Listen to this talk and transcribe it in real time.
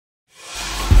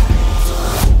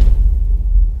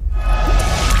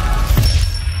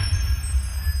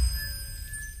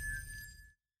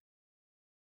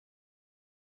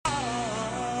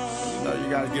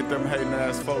them hating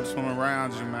ass folks from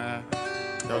around you, man.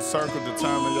 Your circle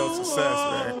determine your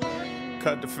success, man.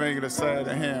 Cut the finger to side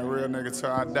the hand, real nigga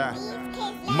till I die.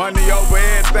 Money over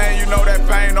everything, you know that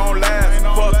pain don't last.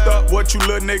 Fucked up what you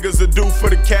little niggas will do for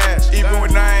the cash. Even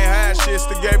when I ain't had shit,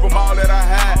 still gave them all that I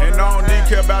had. And I don't need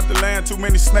care about the land, too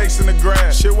many snakes in the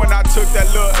grass. Shit, when I took that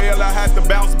little L, I had to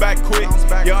bounce back quick.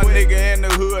 Young nigga in the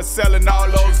hood selling all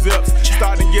those zips.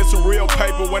 Starting to get some real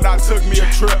paper when I took me a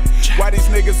trip. Why these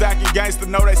niggas acting gangster,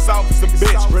 know they soft as a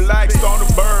bitch. Relaxed on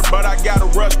the bird, but I gotta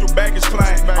rush through baggage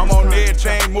claim. I'm on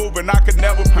everything moving, I could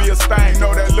never be a stain.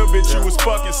 Know that little bitch you was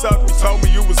fucking sucker, told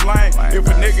me you was lame. If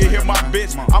a nigga hit my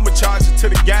bitch, I'ma charge it to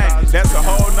the game. That's a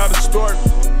whole nother story.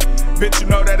 Bitch, you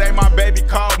know that ain't my baby,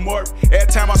 called Mort. Every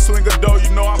time I swing a door, you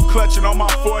know I'm clutching on my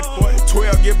 40.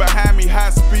 12 get behind me,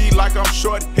 high speed like I'm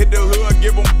short. Hit the hood,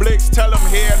 give them blicks, tell them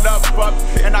head up, fuck.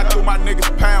 And I threw my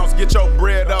niggas pounds, get your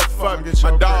bread up, fuck.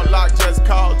 My dog lock just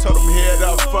called, told them head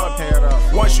up,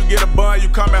 fuck. Once you get a bun, you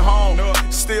coming home.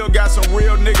 Still got some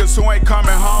real niggas who ain't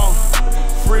coming home.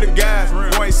 Free the guys,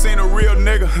 you ain't seen a real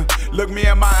nigga. Look me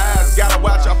in my eyes, gotta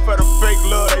watch out for the fake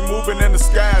love, they moving in the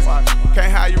skies.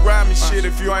 Can't how you ride me shit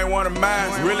if you ain't one of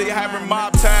mine. Really having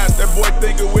mob ties, that boy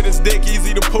thinking with his dick,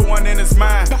 easy to put one in his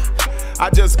mind. I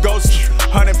just ghosted,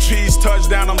 100 P's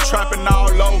touchdown, I'm trapping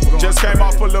all over. Just came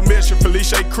off a little mission,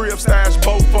 Felicia crib stash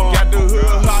both on. Got the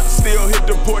hood hot, still hit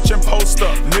the porch and post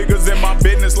up. Niggas in my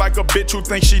business like a bitch who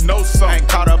think she knows something. Ain't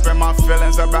caught up in my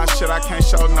feelings about shit I can't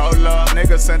show no love.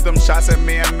 Niggas sent them shots at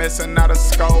me and missing out a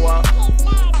score up.